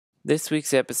This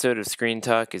week's episode of Screen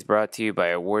Talk is brought to you by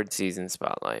Award Season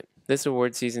Spotlight. This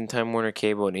award season, Time Warner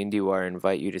Cable and Indiewire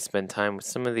invite you to spend time with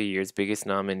some of the year's biggest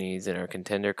nominees in our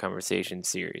Contender Conversation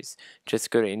series.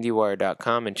 Just go to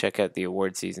Indiewire.com and check out the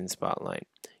Award Season Spotlight.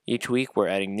 Each week, we're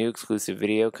adding new exclusive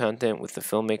video content with the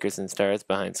filmmakers and stars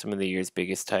behind some of the year's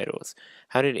biggest titles.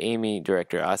 How did Amy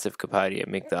director Asif Kapadia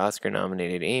make the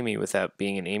Oscar-nominated Amy without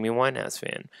being an Amy Winehouse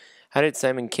fan? How did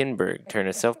Simon Kinberg turn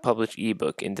a self-published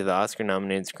ebook into the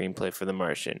Oscar-nominated screenplay for The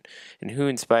Martian? And who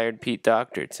inspired Pete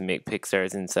Docter to make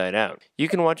Pixar's Inside Out? You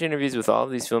can watch interviews with all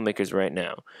of these filmmakers right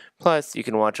now. Plus, you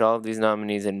can watch all of these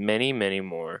nominees and many, many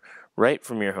more right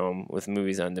from your home with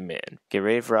Movies on Demand. Get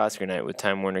ready for Oscar night with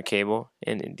Time Warner Cable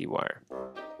and IndieWire.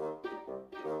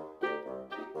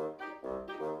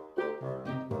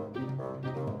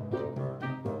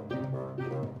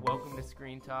 Welcome to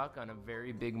Screen Talk on a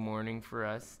very big morning for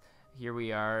us. Here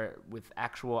we are with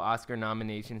actual Oscar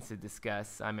nominations to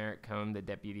discuss. I'm Eric Cohn, the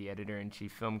Deputy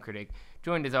Editor-in-Chief Film Critic,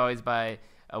 joined as always by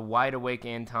a wide-awake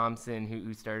Ann Thompson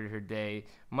who started her day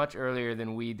much earlier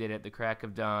than we did at the crack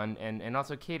of dawn. And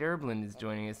also Kate Erblin is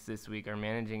joining us this week, our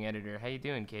Managing Editor. How you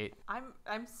doing, Kate?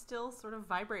 I'm still sort of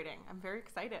vibrating. I'm very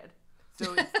excited.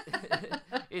 So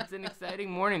it's an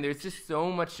exciting morning. There's just so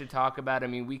much to talk about. I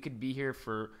mean, we could be here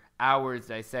for hours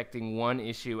dissecting one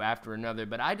issue after another,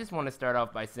 but I just want to start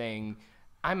off by saying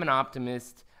I'm an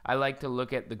optimist. I like to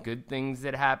look at the good things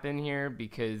that happen here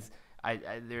because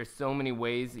there's so many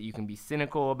ways that you can be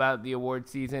cynical about the award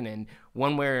season, and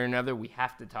one way or another we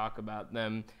have to talk about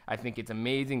them. I think it's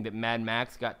amazing that Mad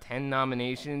Max got 10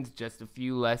 nominations, just a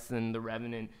few less than The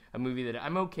Revenant, a movie that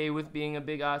I'm okay with being a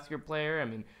big Oscar player. I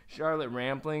mean, Charlotte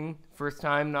Rampling, first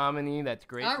time nominee, that's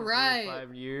great. All right.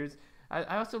 5 years.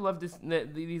 I also love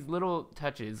these little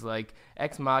touches, like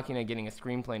Ex Machina getting a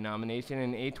screenplay nomination,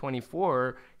 and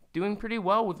A24 doing pretty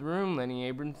well with Room, Lenny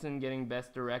Abramson getting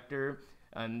Best Director,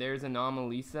 and there's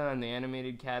Anomalisa in the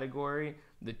animated category.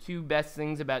 The two best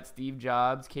things about Steve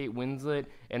Jobs, Kate Winslet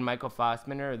and Michael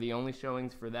Fassbender, are the only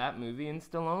showings for that movie, and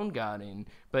Stallone got in.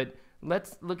 But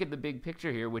let's look at the big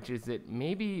picture here, which is that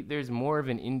maybe there's more of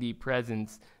an indie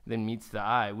presence than meets the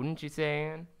eye. Wouldn't you say,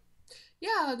 Anne?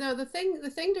 Yeah, no, the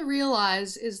thing to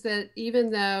realize is that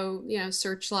even though,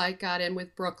 Searchlight got in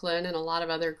with Brooklyn and a lot of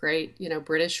other great,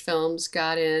 British films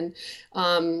got in,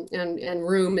 and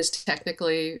Room is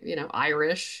technically,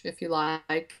 Irish, if you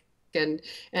like, and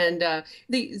the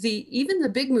even the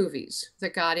big movies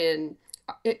that got in,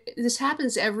 this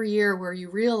happens every year where you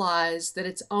realize that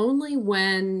it's only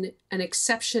when an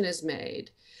exception is made.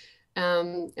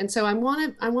 And so I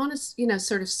want to,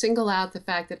 sort of single out the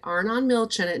fact that Arnon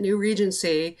Milchan at New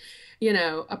Regency,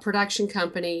 a production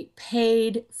company,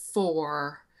 paid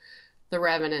for The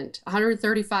Revenant,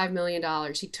 $135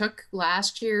 million. He took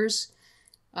last year's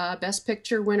Best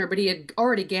Picture winner, but he had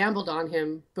already gambled on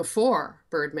him before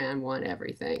Birdman won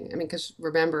everything. I mean, because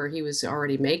remember, he was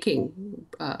already making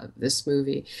this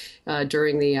movie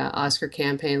during the Oscar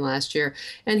campaign last year.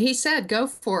 And he said, go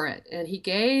for it. And he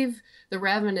gave The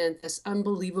Revenant this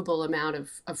unbelievable amount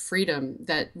of freedom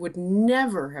that would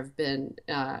never have been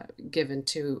given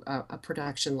to a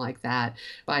production like that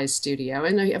by a studio.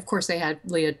 And of course, they had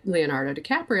Leonardo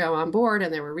DiCaprio on board,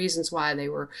 and there were reasons why they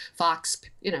were Fox,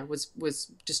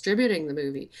 was distributing the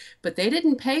movie, but they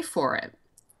didn't pay for it.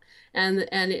 And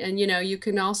you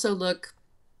can also look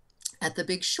at The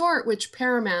Big Short, which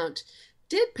Paramount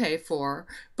did pay for,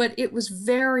 but it was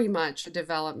very much a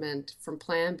development from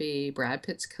Plan B, Brad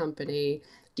Pitt's company,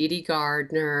 Dee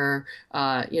Gardner,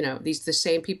 the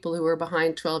same people who were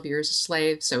behind 12 Years a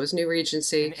Slave. So was New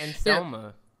Regency. And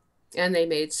Selma. And they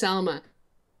made Selma.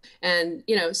 And,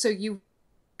 so you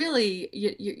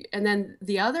really, and then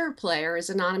the other player is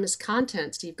Anonymous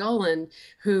Content, Steve Golan,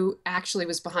 who actually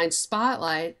was behind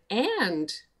Spotlight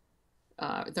and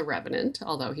The Revenant,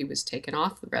 although he was taken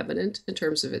off The Revenant in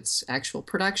terms of its actual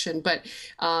production. But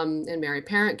and Mary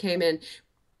Parent came in.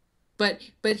 But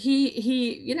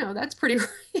he that's pretty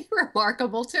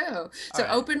remarkable too. So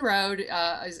right. Open Road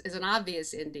is an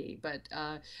obvious indie, but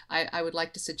I would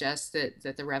like to suggest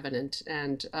that The Revenant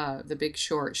and The Big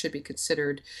Short should be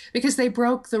considered because they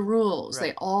broke the rules. Right.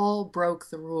 They all broke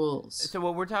the rules. So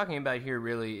what we're talking about here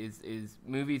really is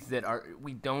movies that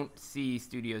we don't see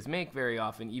studios make very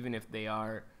often, even if they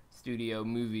are studio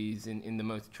movies in the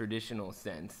most traditional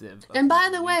sense. And by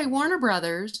the way, Warner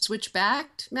Brothers, which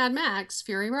backed Mad Max,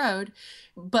 Fury Road,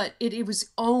 but it was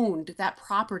owned, that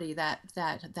property,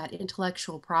 that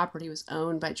intellectual property was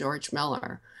owned by George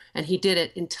Miller. And he did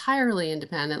it entirely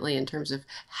independently in terms of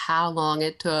how long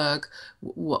it took.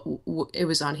 It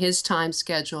was on his time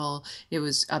schedule. It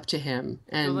was up to him.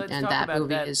 And that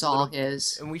movie is all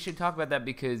his. And we should talk about that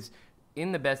because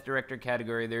in the Best Director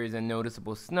category, there is a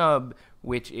noticeable snub,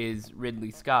 which is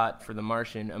Ridley Scott for The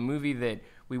Martian, a movie that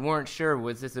we weren't sure,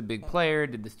 was this a big player?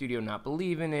 Did the studio not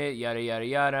believe in it? Yada, yada,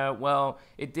 yada. Well,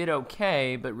 it did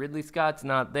okay, but Ridley Scott's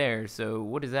not there, so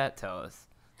what does that tell us?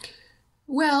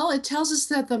 Well, it tells us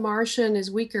that The Martian is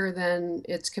weaker than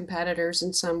its competitors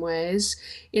in some ways.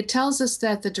 It tells us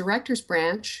that the director's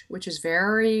branch, which is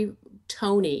very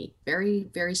tony,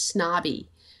 very snobby,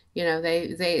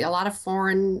 a lot of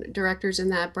foreign directors in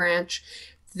that branch,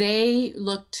 they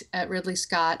looked at Ridley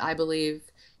Scott, I believe,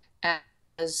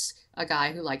 as a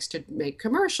guy who likes to make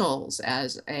commercials,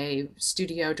 as a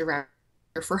studio director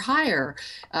for hire.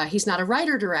 He's not a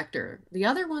writer director. The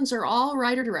other ones are all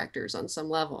writer directors on some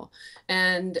level,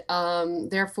 and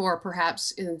therefore,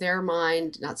 perhaps in their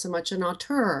mind, not so much an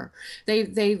auteur.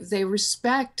 They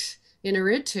respect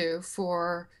Inarritu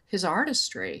for his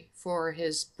artistry, for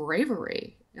his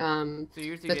bravery. So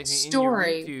you're The suggesting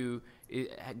story.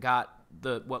 Inarritu got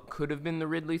the what could have been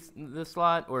the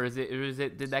slot, or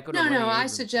did that go to No, Lenny no,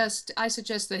 Abramson? I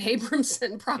suggest that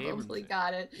Abramson probably Abramson.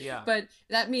 got it. Yeah. But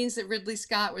that means that Ridley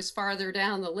Scott was farther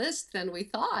down the list than we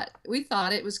thought. We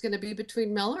thought it was going to be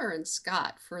between Miller and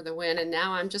Scott for the win, and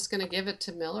now I'm just going to give it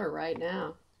to Miller right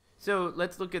now. So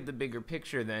let's look at the bigger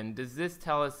picture then. Does this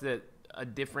tell us that a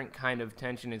different kind of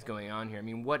tension is going on here? I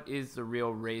mean, what is the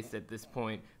real race at this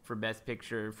point for Best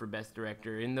Picture, for Best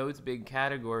Director? In those big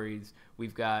categories,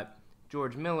 we've got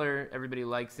George Miller. Everybody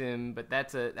likes him, but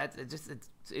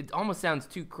it almost sounds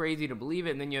too crazy to believe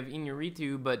it. And then you have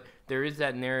Iñárritu, but there is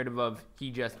that narrative of he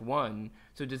just won.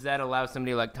 So does that allow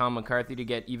somebody like Tom McCarthy to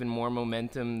get even more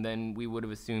momentum than we would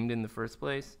have assumed in the first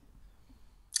place?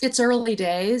 It's early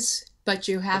days, but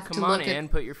you But have to come on, look at. Ann,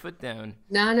 put your foot down.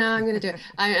 No, no, I'm going to do it.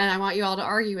 And I want you all to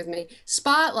argue with me.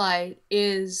 Spotlight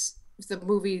is the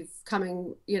movie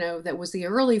coming, that was the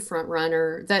early front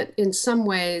runner that in some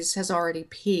ways has already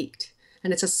peaked.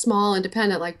 And it's a small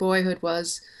independent like Boyhood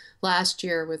was last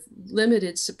year with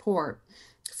limited support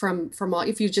from all.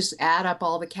 If you just add up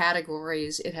all the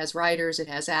categories, it has writers, it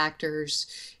has actors,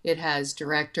 it has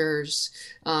directors,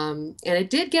 and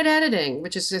it did get editing,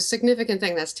 which is a significant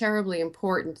thing. That's terribly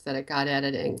important that it got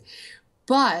editing.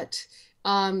 But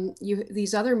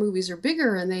these other movies are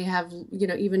bigger and they have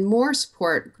even more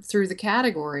support through the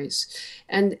categories,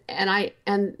 and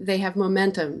they have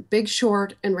momentum. Big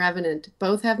Short and Revenant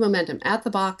both have momentum at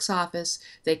the box office.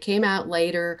 They came out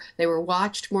later. They were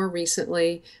watched more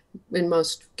recently in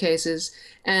most cases,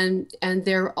 and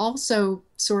they're also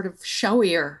sort of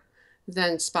showier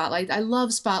than Spotlight. I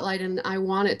love Spotlight and I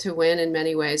want it to win in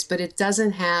many ways, but it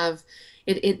doesn't have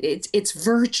its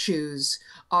virtues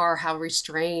are how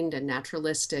restrained and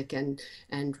naturalistic and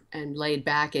laid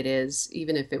back it is,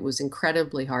 even if it was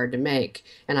incredibly hard to make.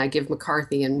 And I give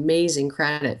McCarthy amazing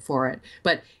credit for it.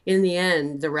 But in the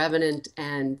end, The Revenant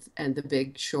and The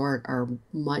Big Short are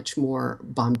much more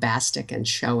bombastic and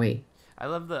showy. I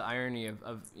love the irony of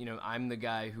I'm the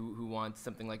guy who wants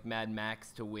something like Mad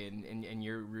Max to win, and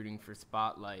you're rooting for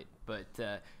Spotlight,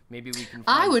 but maybe we can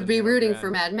I find would some be middle rooting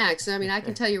for ground. Mad Max. I mean, I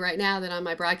can tell you right now that on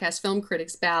my broadcast film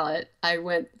critics ballot,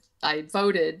 I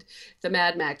voted the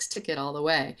Mad Max ticket all the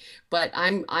way. But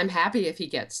I'm happy if he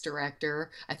gets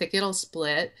director. I think it'll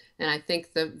split, and I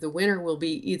think the winner will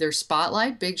be either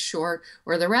Spotlight, Big Short,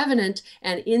 or The Revenant.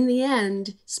 And in the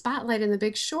end, Spotlight and The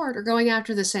Big Short are going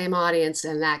after the same audience,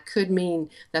 and that could mean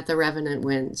that The Revenant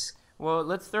wins. Well,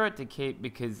 let's throw it to Kate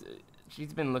because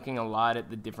she's been looking a lot at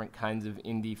the different kinds of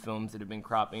indie films that have been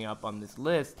cropping up on this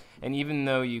list. And even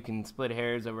though you can split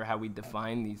hairs over how we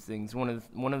define these things, one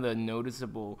of the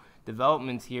noticeable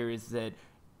developments here is that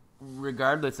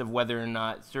regardless of whether or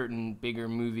not certain bigger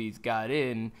movies got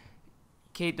in,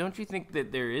 Kate, don't you think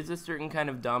that there is a certain kind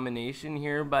of domination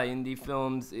here by indie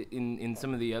films in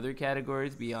some of the other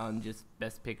categories beyond just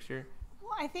Best Picture?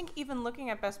 Well, I think even looking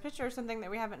at Best Picture, something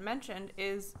that we haven't mentioned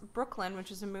is Brooklyn,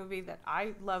 which is a movie that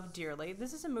I love dearly.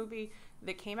 This is a movie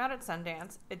that came out at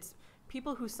Sundance. It's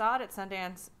people who saw it at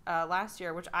Sundance last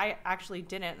year, which I actually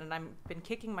didn't, and I've been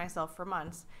kicking myself for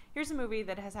months. Here's a movie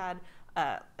that has had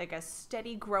like a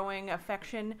steady growing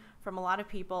affection from a lot of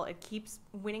people. It keeps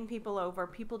winning people over.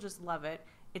 People just love it.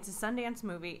 It's a Sundance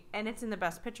movie, and it's in the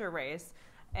Best Picture race.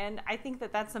 And I think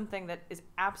that that's something that is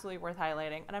absolutely worth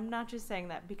highlighting. And I'm not just saying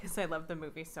that because I love the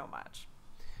movie so much.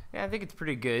 Yeah, I think it's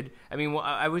pretty good. I mean, well,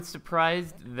 I was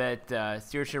surprised that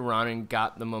Saoirse Ronan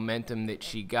got the momentum that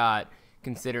she got,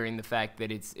 considering the fact that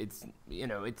it's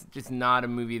just not a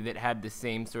movie that had the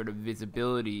same sort of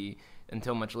visibility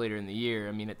until much later in the year.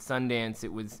 I mean, at Sundance,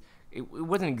 it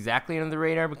wasn't exactly under the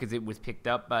radar because it was picked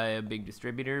up by a big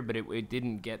distributor, but it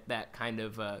didn't get that kind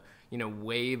of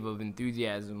wave of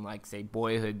enthusiasm like, say,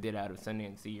 Boyhood did out of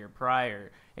Sundance the year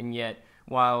prior. And yet,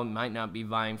 while it might not be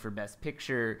vying for Best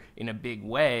Picture in a big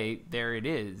way, there it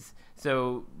is.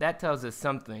 So that tells us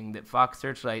something, that Fox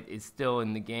Searchlight is still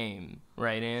in the game,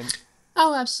 right, Ann?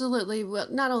 Oh, absolutely. Well,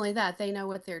 not only that, they know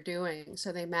what they're doing.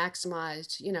 So they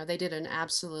maximized, they did an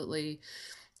absolutely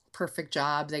perfect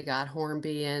job. They got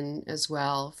Hornby in as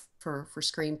well for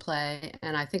screenplay.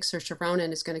 And I think Saoirse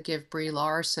Ronan is going to give Brie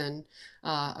Larson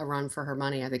a run for her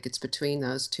money. I think it's between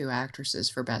those two actresses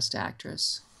for Best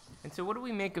Actress. And so what do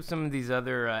we make of some of these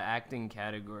other acting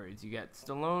categories? You got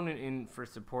Stallone in for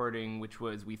supporting, which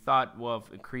was, we thought, well,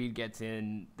 if Creed gets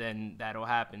in, then that'll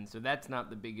happen. So that's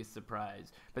not the biggest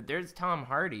surprise. But there's Tom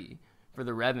Hardy for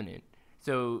The Revenant.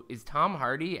 So is Tom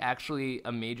Hardy actually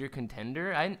a major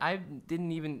contender? I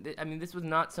didn't even, I mean, this was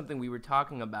not something we were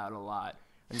talking about a lot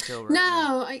until right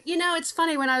now. No, it's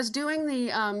funny when I was doing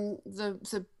the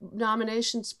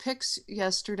nominations picks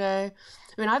yesterday.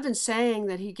 I mean, I've been saying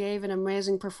that he gave an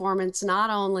amazing performance not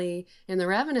only in The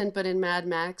Revenant but in Mad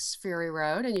Max Fury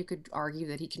Road, and you could argue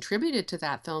that he contributed to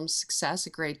that film's success a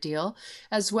great deal,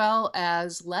 as well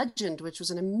as Legend, which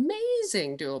was an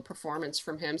amazing dual performance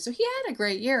from him. So he had a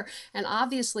great year and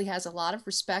obviously has a lot of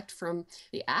respect from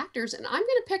the actors, and I'm going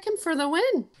to pick him for the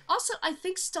win. Also, I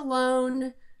think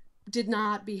Stallone did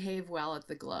not behave well at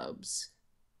the Globes.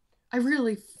 I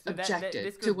really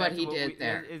objected to what he did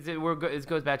there. It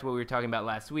goes back to what we were talking about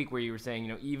last week, where you were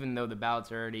saying, even though the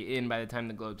ballots are already in by the time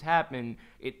the Globes happen,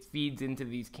 it feeds into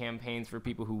these campaigns for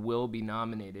people who will be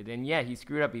nominated. And yeah, he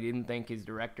screwed up. He didn't thank his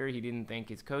director. He didn't thank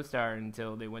his co-star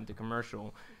until they went to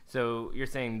commercial. So you're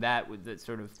saying that was that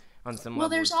sort of on some level. Well,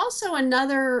 there's also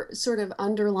another sort of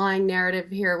underlying narrative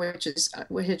here, which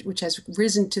has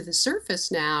risen to the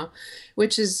surface now,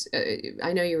 which is,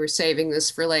 I know you were saving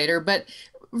this for later, but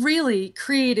really,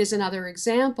 Creed is another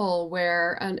example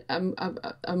where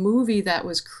a movie that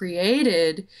was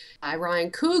created by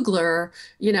Ryan Coogler,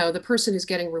 the person who's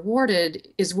getting rewarded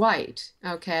is white,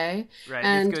 okay? Right,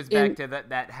 and this goes back to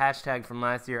that hashtag from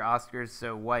last year, Oscars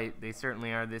so white. They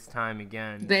certainly are this time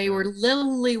again. They were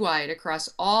literally white across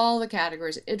all the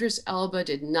categories. Idris Elba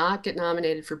did not get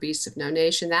nominated for Beasts of No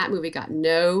Nation. That movie got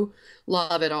no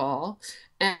love at all.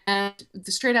 And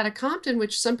the Straight Outta Compton,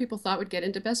 which some people thought would get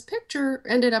into Best Picture,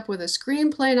 ended up with a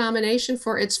screenplay nomination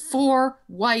for its 4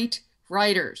 white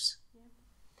writers.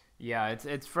 Yeah,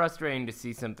 it's frustrating to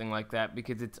see something like that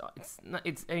because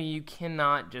I mean, you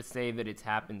cannot just say that it's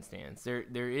happenstance.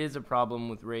 There is a problem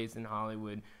with race in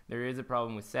Hollywood. There is a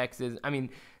problem with sexism. I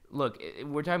mean, look,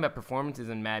 we're talking about performances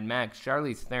in Mad Max.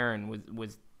 Charlize Theron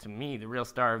was to me the real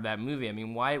star of that movie. I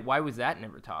mean, why was that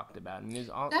never talked about? I mean,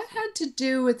 that had to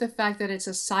do with the fact that it's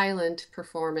a silent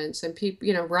performance, and people,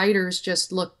 writers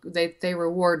just they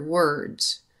reward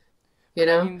words. I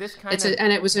mean, this kind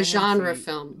and it was a genre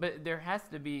film. But there has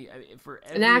to be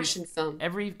an action film.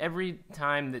 Every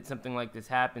time that something like this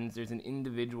happens, there's an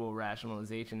individual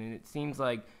rationalization, and it seems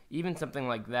like even something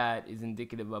like that is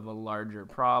indicative of a larger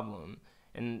problem.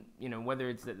 And, whether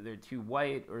it's that they're too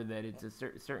white or that it's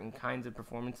certain kinds of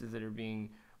performances that are being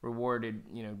rewarded,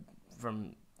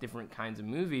 from different kinds of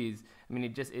movies. I mean,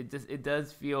 it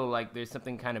does feel like there's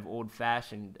something kind of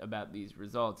old-fashioned about these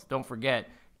results. Don't forget,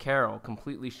 Carol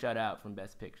completely shut out from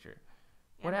Best Picture.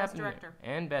 What happened there?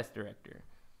 And Best Director.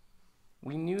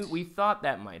 We thought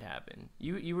that might happen.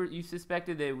 You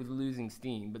suspected that it was losing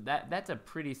steam, but that's a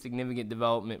pretty significant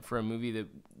development for a movie that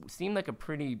seemed like a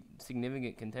pretty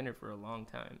significant contender for a long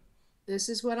time. This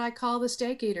is what I call the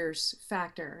steak eaters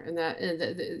factor, and that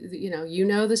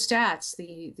the stats.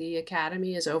 The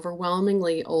Academy is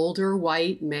overwhelmingly older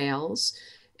white males,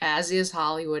 as is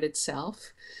Hollywood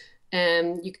itself.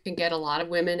 And you can get a lot of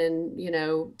women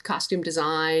in, costume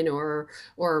design or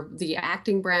the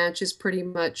acting branch is pretty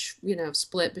much,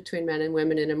 split between men and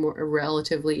women in a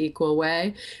relatively equal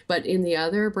way. But in the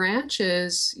other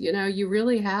branches, you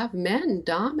really have men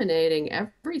dominating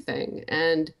everything,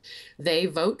 and they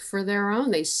vote for their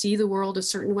own. They see the world a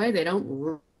certain way. They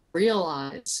don't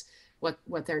realize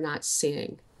what they're not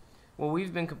seeing. Well,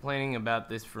 we've been complaining about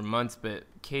this for months, but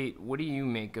Kate, what do you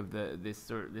make of this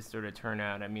sort of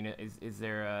turnout? I mean, is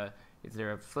there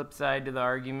a flip side to the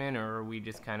argument, or are we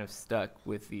just kind of stuck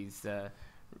with these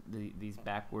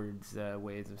backwards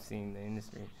ways of seeing the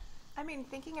industry? I mean,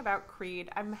 thinking about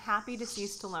Creed, I'm happy to see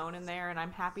Stallone in there, and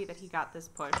I'm happy that he got this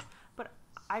push. But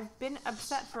I've been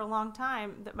upset for a long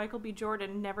time that Michael B.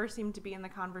 Jordan never seemed to be in the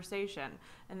conversation,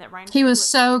 and that Ryan. He was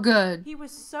so good. He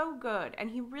was so good, and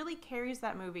he really carries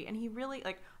that movie, and he really,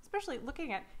 like, especially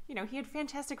looking at, he had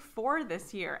Fantastic Four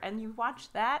this year, and you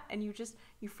watch that, and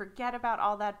you forget about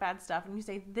all that bad stuff, and you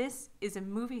say, this is a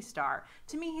movie star.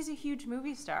 To me, he's a huge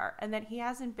movie star, and that he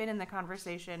hasn't been in the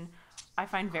conversation, I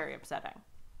find very upsetting.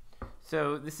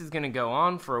 So this is going to go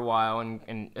on for a while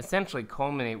and essentially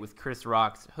culminate with Chris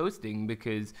Rock's hosting,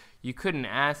 because you couldn't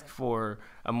ask for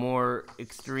a more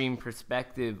extreme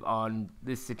perspective on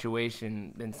this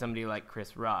situation than somebody like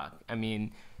Chris Rock. I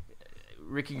mean,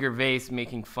 Ricky Gervais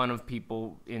making fun of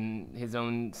people in his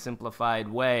own simplified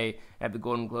way at the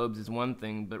Golden Globes is one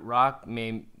thing, but Rock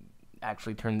may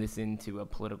actually turn this into a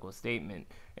political statement,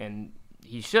 and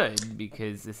he should,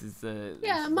 because this is the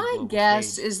my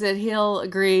guess is that he'll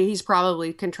agree. He's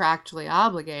probably contractually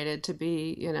obligated to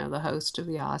be, the host of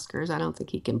the Oscars. I don't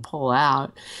think he can pull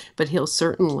out, but he'll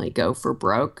certainly go for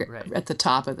broke at the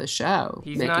top of the show.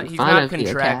 He's not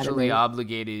contractually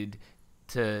obligated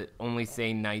to only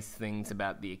say nice things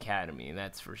about the Academy.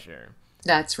 That's for sure.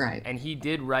 That's right. And he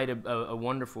did write a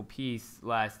wonderful piece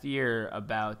last year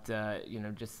about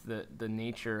just the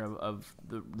nature of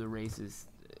the racist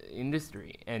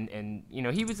industry, and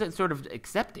he was sort of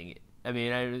accepting it. I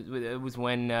mean, it was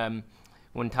when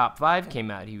Top 5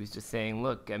 came out, he was just saying,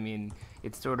 look, I mean,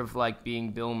 it's sort of like being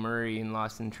Bill Murray in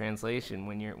Lost in Translation.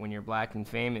 When you're black and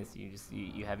famous,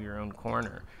 you have your own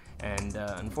corner, and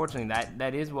unfortunately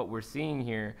that is what we're seeing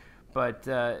here. But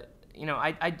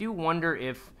I do wonder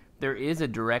if there is a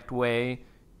direct way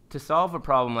to solve a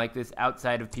problem like this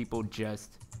outside of people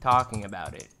just talking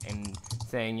about it and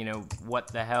saying, what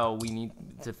the hell, we need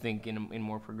to think in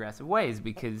more progressive ways,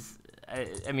 because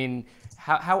I mean,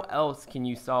 how else can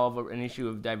you solve an issue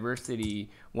of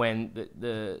diversity when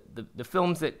the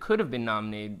films that could have been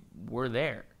nominated were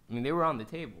there? I mean, they were on the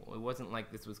table. It wasn't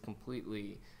like this was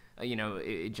completely,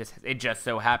 it just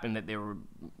so happened that there were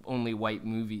only white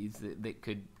movies that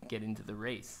could get into the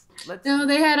race. No,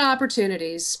 they had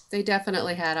opportunities. They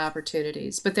definitely had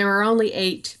opportunities, but there were only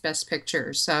 8 Best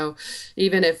Pictures. So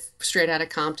even if Straight Outta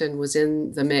Compton was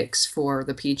in the mix for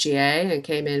the PGA and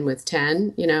came in with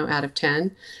 10, out of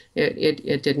 10,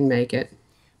 it didn't make it.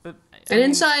 But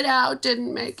Inside Out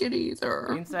didn't make it either.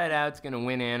 Inside Out's going to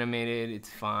win animated. It's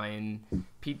fine.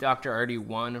 Pete Docter already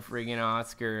won a friggin'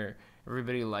 Oscar.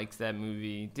 Everybody likes that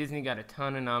movie. Disney got a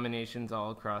ton of nominations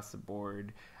all across the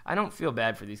board. I don't feel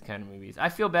bad for these kind of movies. I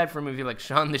feel bad for a movie like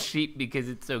Shaun the Sheep because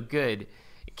it's so good.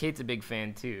 Kate's a big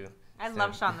fan too. I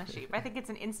love Shaun the Sheep. I think it's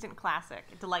an instant classic.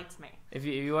 It delights me. If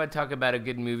you want to talk about a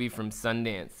good movie from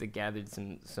Sundance that gathered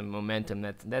some momentum,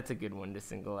 that's a good one to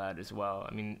single out as well.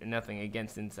 I mean, nothing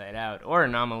against Inside Out or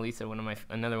Anomalisa,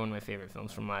 another one of my favorite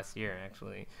films from last year,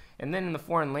 actually. And then in the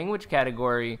foreign language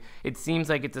category, it seems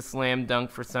like it's a slam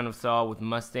dunk for Son of Saul, with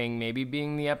Mustang maybe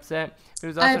being the upset. It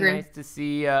was also nice to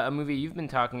see a movie you've been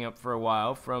talking up for a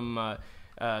while from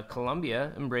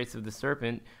Colombia, Embrace of the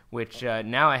Serpent, which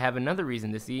now I have another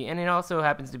reason to see, and it also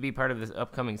happens to be part of this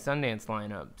upcoming Sundance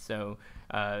lineup. So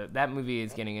that movie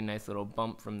is getting a nice little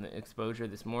bump from the exposure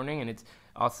this morning, and it's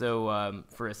also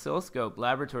for Oscilloscope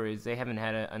Laboratories. They haven't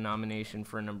had a nomination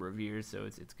for a number of years, so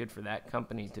it's good for that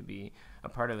company to be a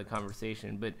part of the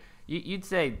conversation. But you'd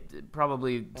say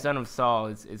probably Son of Saul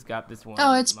has got this one.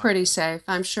 Oh, it's pretty safe.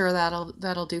 I'm sure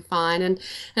that'll do fine. And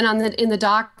in the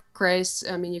doc race,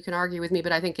 I mean, you can argue with me,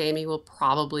 but I think Amy will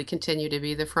probably continue to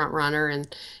be the front runner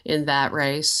in that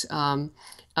race.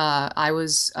 I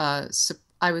was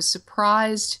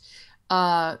surprised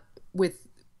with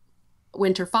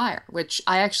Winter Fire, which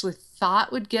I actually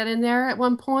thought would get in there at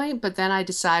one point, but then I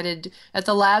decided at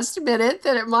the last minute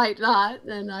that it might not,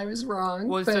 and I was wrong.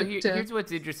 Well, so here's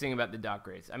what's interesting about the doc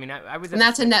race. I mean, I was, and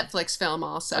that's a Netflix film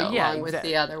also, along with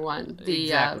the other one,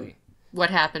 exactly. What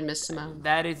Happened, Miss Simone.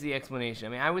 That is the explanation.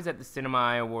 I mean, I was at the Cinema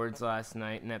Eye Awards last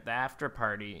night, and at the after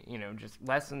party, just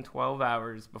less than 12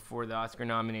 hours before the Oscar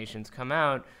nominations come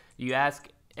out, you ask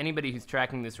anybody who's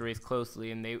tracking this race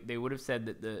closely, and they would have said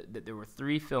that there were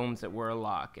 3 films that were a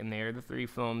lock, and they are the 3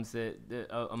 films that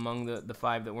among the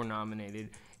 5 that were nominated: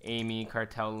 Amy,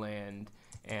 Cartel Land,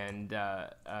 and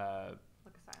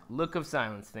Look of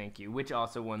Silence, thank you, which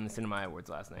also won the Cinema Eye Awards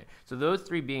last night. So those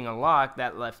 3 being a lock,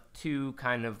 that left 2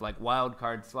 kind of like wild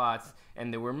card slots,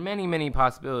 and there were many, many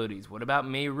possibilities. What about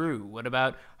Meru? What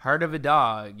about Heart of a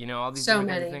Dog? All these different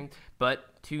kinds of things.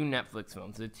 But 2 Netflix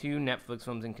films, the 2 Netflix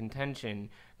films in contention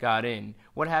got in.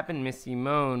 What Happened, Miss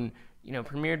Simone,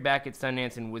 premiered back at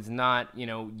Sundance and was not,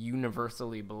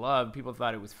 universally beloved. People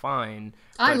thought it was fine.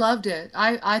 I loved it.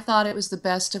 I thought it was the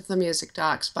best of the music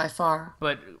docs by far.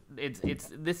 But it's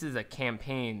this is a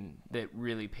campaign that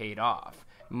really paid off,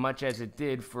 much as it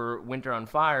did for Winter on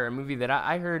Fire, a movie that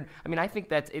I heard. I mean, I think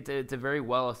it's a very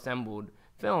well assembled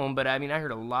film, but I mean, I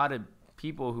heard a lot of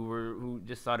people who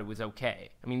just thought it was okay.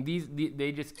 I mean,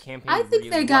 they just I campaigned think really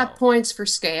they got well. points for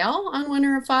scale on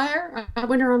Winter on Fire.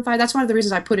 Winter on Fire. That's one of the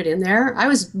reasons I put it in there. I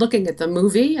was looking at the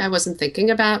movie. I wasn't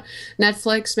thinking about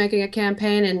Netflix making a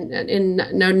campaign, and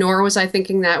no, nor was I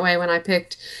thinking that way when I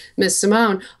picked Miss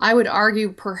Simone. I would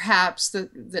argue perhaps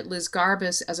that Liz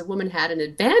Garbus, as a woman, had an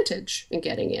advantage in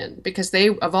getting in because they,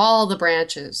 of all the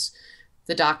branches,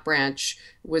 the doc branch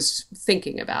was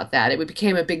thinking about that. It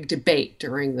became a big debate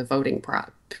during the voting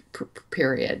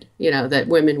period, that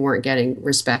women weren't getting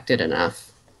respected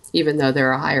enough, even though there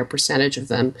are a higher percentage of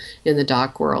them in the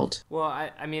doc world. Well,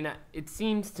 I mean, it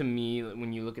seems to me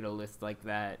when you look at a list like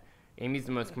that, Amy's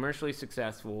the most commercially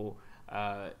successful.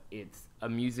 It's a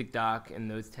music doc, and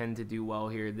those tend to do well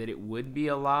here, that it would be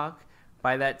a lock.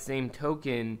 By that same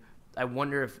token, I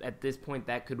wonder if at this point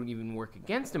that could even work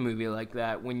against a movie like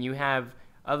that when you have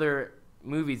other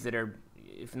movies that are,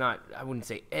 if not, I wouldn't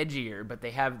say edgier, but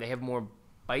they have more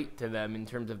bite to them in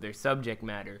terms of their subject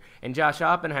matter. And Josh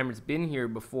Oppenheimer's been here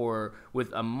before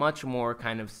with a much more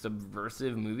kind of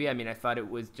subversive movie. I mean, I thought it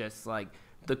was just like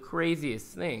the craziest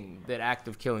thing that Act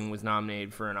of Killing was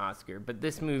nominated for an Oscar. But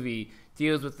this movie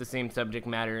deals with the same subject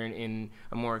matter in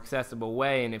a more accessible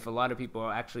way. And if a lot of people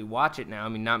actually watch it now, I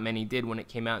mean, not many did when it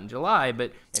came out in July,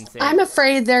 but and say, I'm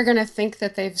afraid they're going to think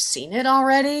that they've seen it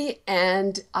already.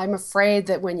 And I'm afraid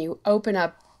that when you open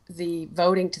up the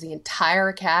voting to the entire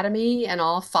Academy and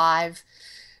all five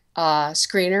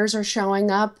screeners are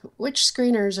showing up, which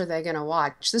screeners are they going to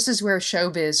watch? This is where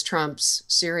showbiz trumps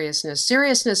seriousness.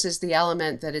 Seriousness is the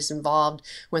element that is involved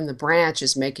when the branch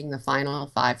is making the final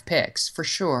five picks, for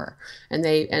sure.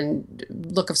 And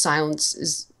Look of Silence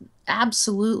is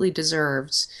absolutely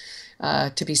deserves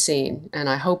to be seen, and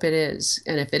I hope it is.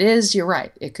 And if it is, you're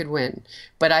right, it could win.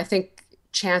 But I think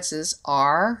chances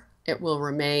are it will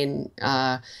remain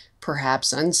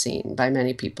perhaps unseen by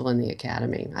many people in the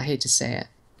Academy. I hate to say it.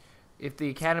 if the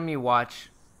Academy watch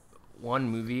one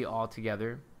movie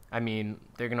altogether, I mean,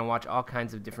 they're going to watch all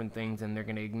kinds of different things and they're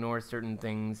going to ignore certain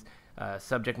things.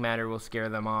 Subject matter will scare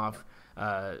them off.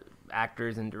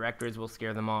 Actors and directors will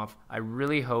scare them off. I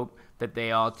really hope that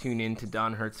they all tune in to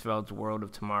Don Hertzfeldt's World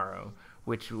of Tomorrow,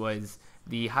 which was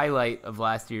the highlight of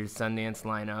last year's Sundance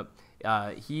lineup.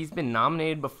 He's been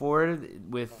nominated before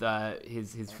with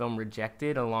his film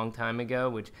Rejected a long time ago,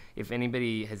 which if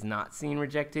anybody has not seen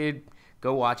Rejected,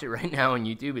 go watch it right now on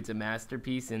YouTube. It's a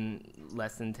masterpiece in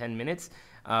less than 10 minutes.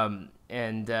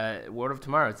 And World of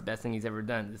Tomorrow, it's the best thing he's ever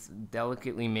done. This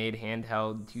delicately made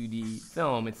handheld 2D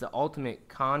film. It's the ultimate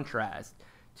contrast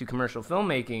to commercial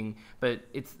filmmaking, but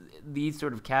it's these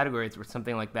sort of categories where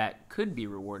something like that could be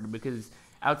rewarded, because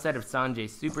outside of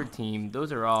Sanjay's Super Team,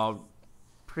 those are all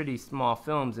pretty small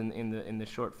films in the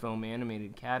short film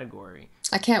animated category.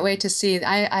 I can't wait to see.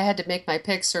 I had to make my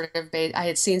picks sort of based. I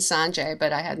had seen Sanjay,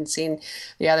 but I hadn't seen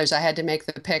the others. I had to make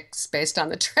the picks based on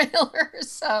the trailer.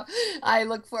 So I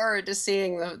look forward to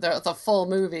seeing the full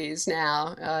movies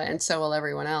now, and so will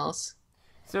everyone else.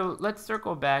 So let's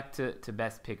circle back to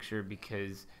Best Picture,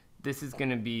 because this is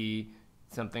going to be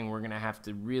something we're going to have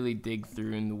to really dig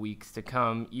through in the weeks to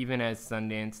come, even as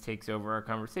Sundance takes over our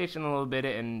conversation a little bit.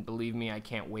 And believe me, I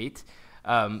can't wait.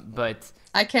 But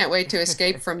I can't wait to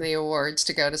escape from the awards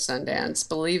to go to Sundance.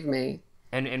 Believe me.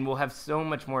 And we'll have so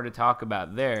much more to talk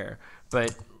about there.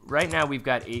 But right now we've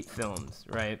got 8 films,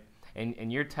 right?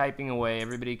 And you're typing away.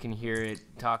 Everybody can hear it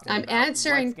talking. I'm about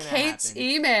answering what's gonna Kate's happen.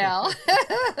 email.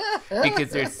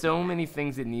 Because there's so many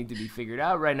things that need to be figured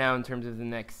out right now in terms of the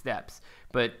next steps.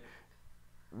 But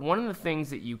one of the things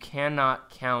that you cannot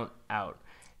count out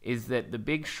is that The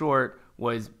Big Short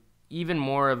was even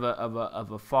more of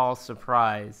a false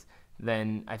surprise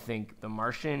than I think The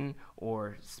Martian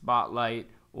or Spotlight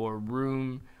or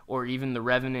Room or even The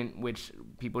Revenant, which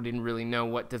people didn't really know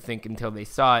what to think until they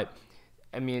saw it.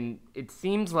 I mean, it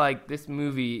seems like this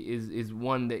movie is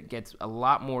one that gets a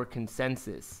lot more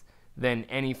consensus than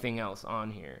anything else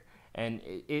on here. And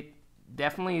it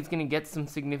definitely is going to get some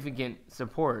significant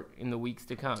support in the weeks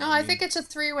to come. No, I think it's a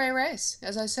three-way race,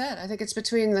 as I said. I think it's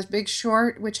between The Big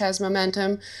Short, which has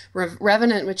momentum,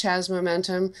 Revenant, which has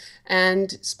momentum,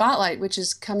 and Spotlight, which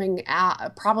is coming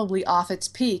out probably off its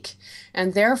peak.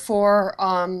 And therefore,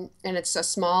 and it's a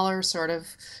smaller, sort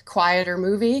of quieter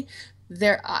movie.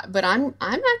 But I'm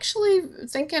actually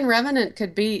thinking Revenant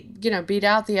could beat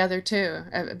out the other two,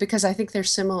 because I think they're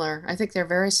similar. I think they're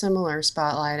very similar,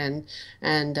 Spotlight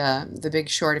and The Big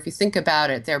Short. If you think about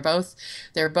it, they're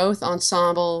both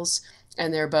ensembles.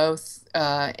 and they're both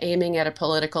aiming at a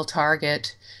political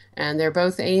target, and they're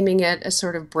both aiming at a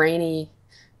sort of brainy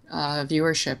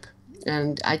viewership.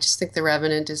 And I just think The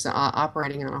Revenant is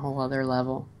operating on a whole other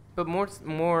level. But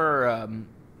more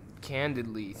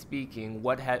candidly speaking,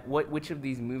 which of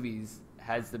these movies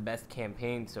has the best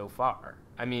campaign so far?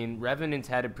 I mean, Revenant's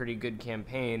had a pretty good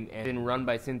campaign and been run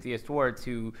by Cynthia Swartz,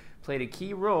 who played a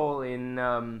key role in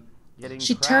getting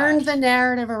She Crash. turned the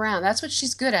narrative around. That's what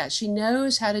she's good at. She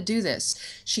knows how to do this.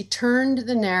 She turned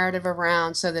the narrative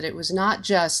around so that it was not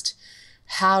just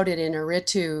how did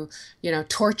Inarritu,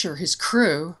 torture his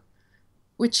crew,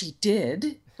 which he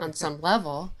did on some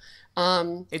level.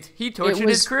 He It tortured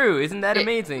his was crew. Isn't that it,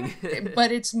 amazing?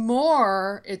 but it's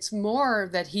more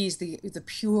that he's the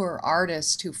pure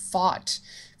artist who fought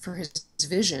for his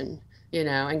vision,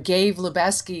 and gave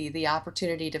Lubeski the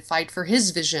opportunity to fight for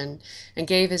his vision, and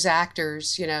gave his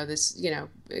actors, this,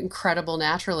 incredible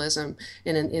naturalism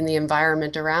in the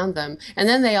environment around them, and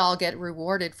then they all get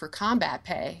rewarded for combat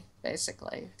pay,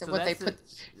 basically, So what they put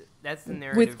that's the with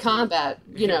narrative for combat,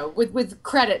 with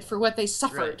credit for what they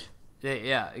suffered. right.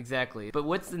 Yeah, exactly. But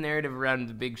what's the narrative around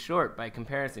The Big Short by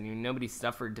comparison? Nobody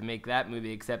suffered to make that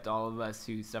movie except all of us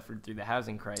who suffered through the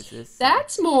housing crisis.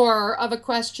 That's more of a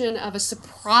question of a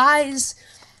surprise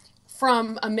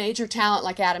from a major talent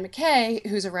like Adam McKay,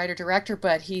 who's a writer director,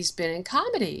 but he's been in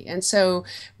comedy. And so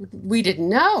we didn't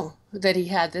know that he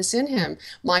had this in him.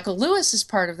 Michael Lewis is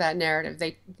part of that narrative.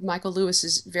 Michael Lewis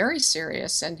is very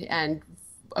serious and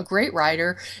a great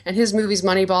writer, and his movies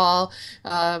Moneyball,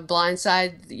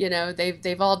 Blindside,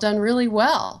 they've all done really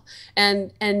well.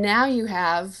 And now you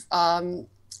have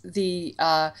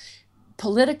the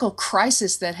political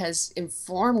crisis that has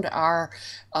informed our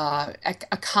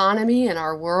economy and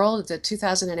our world, the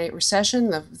 2008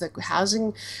 recession, the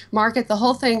housing market, the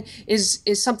whole thing is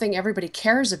something everybody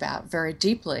cares about very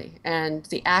deeply. And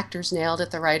the actors nailed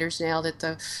it, the writers nailed it,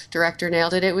 the director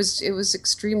nailed it. It was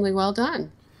extremely well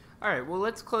done. All right, well,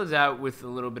 let's close out with a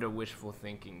little bit of wishful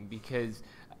thinking, because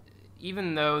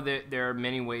even though there are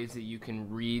many ways that you can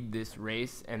read this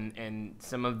race, and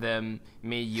some of them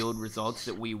may yield results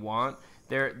that we want,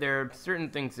 there are certain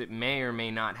things that may or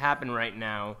may not happen right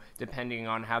now, depending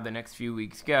on how the next few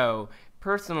weeks go.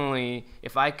 Personally,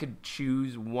 if I could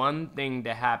choose one thing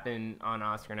to happen on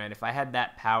Oscar night, if I had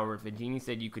that power, if a genie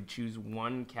said you could choose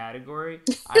one category,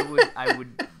 I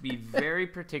would be very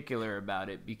particular about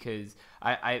it, because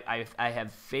I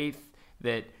have faith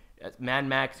that Mad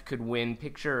Max could win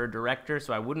picture or director,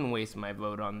 so I wouldn't waste my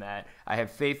vote on that. I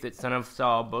have faith that Son of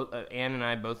Saul, both Anne and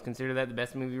I both consider that the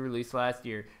best movie released last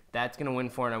year. That's going to win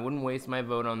for it, and I wouldn't waste my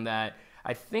vote on that.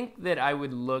 I think that I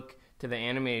would look to the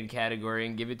animated category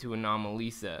and give it to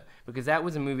Anomalisa, because that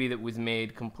was a movie that was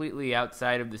made completely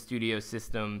outside of the studio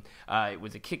system. It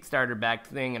was a Kickstarter-backed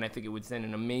thing, and I think it would send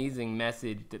an amazing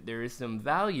message that there is some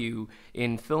value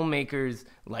in filmmakers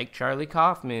like Charlie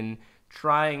Kaufman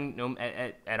trying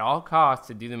at all costs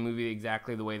to do the movie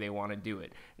exactly the way they want to do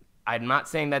it. I'm not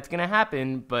saying that's going to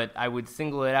happen, but I would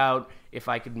single it out if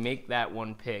I could make that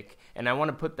one pick. And I want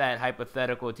to put that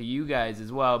hypothetical to you guys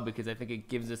as well, because I think it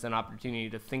gives us an opportunity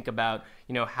to think about,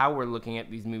 how we're looking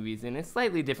at these movies in a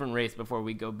slightly different race before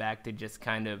we go back to just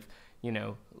kind of,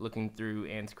 looking through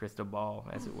Anne's crystal ball,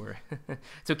 as it were.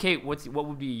 So, Kate, what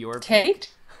would be your pick?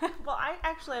 Kate? Well,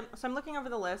 I'm looking over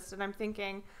the list and I'm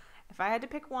thinking, if I had to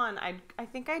pick one, I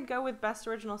think I'd go with Best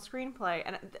Original Screenplay.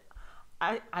 And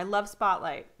I love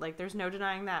Spotlight. Like, there's no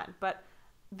denying that. But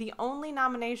the only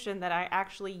nomination that I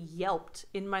actually yelped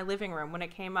in my living room when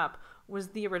it came up was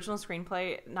the original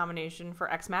screenplay nomination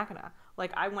for Ex Machina.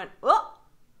 Like, I went, oh!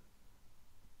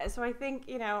 So I think,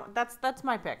 that's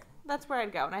my pick. That's where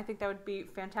I'd go. And I think that would be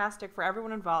fantastic for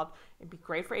everyone involved. It'd be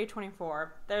great for A24.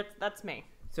 That's me.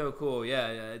 So cool,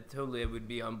 yeah, totally. I would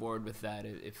be on board with that.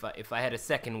 If I had a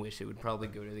second wish, it would probably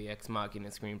go to the Ex Machina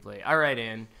screenplay. All right,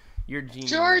 Anne, you're genius.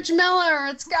 George Miller.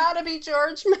 It's got to be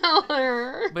George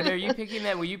Miller. But are you picking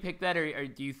that? Will you pick that, or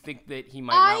do you think that he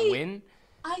might not win?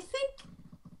 I think,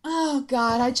 oh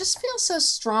God, I just feel so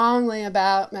strongly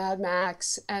about Mad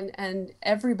Max and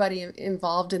everybody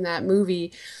involved in that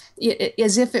movie,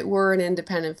 as if it were an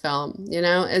independent film,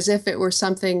 as if it were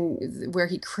something where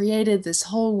he created this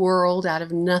whole world out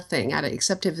of nothing,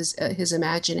 except of his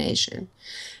imagination,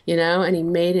 and he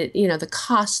made it, the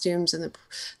costumes and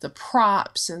the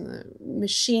props and the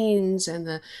machines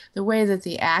and the way that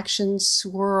the action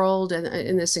swirled and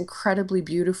in this incredibly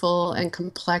beautiful and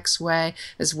complex way,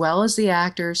 as well as the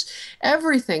actors.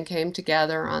 Everything came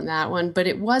together on that one, but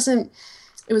it wasn't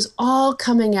It was all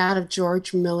coming out of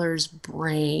George Miller's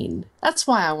brain. That's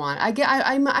why I want.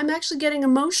 I'm actually getting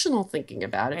emotional thinking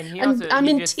about it. And I'm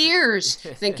he in just tears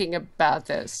thinking about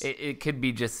this. it could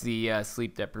be just the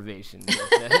sleep deprivation.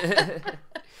 But,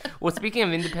 well, speaking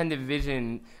of independent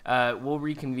vision, we'll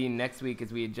reconvene next week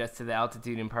as we adjust to the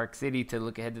altitude in Park City to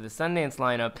look ahead to the Sundance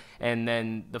lineup. And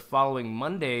then the following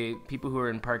Monday, people who are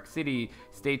in Park City,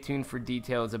 stay tuned for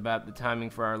details about the timing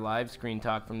for our live screen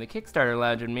talk from the Kickstarter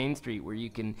Lounge on Main Street, where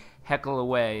you can heckle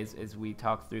away as we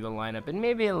talk through the lineup and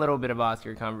maybe a little bit of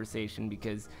Oscar conversation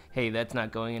because, hey, that's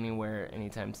not going anywhere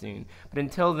anytime soon. But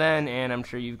until then, Anne, I'm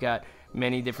sure you've got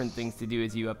many different things to do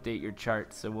as you update your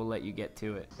charts, so we'll let you get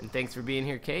to it. And thanks for being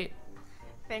here, Kate.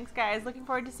 Thanks, guys. Looking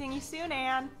forward to seeing you soon,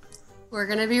 Anne. We're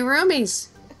gonna be roomies.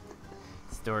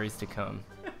 Stories to come.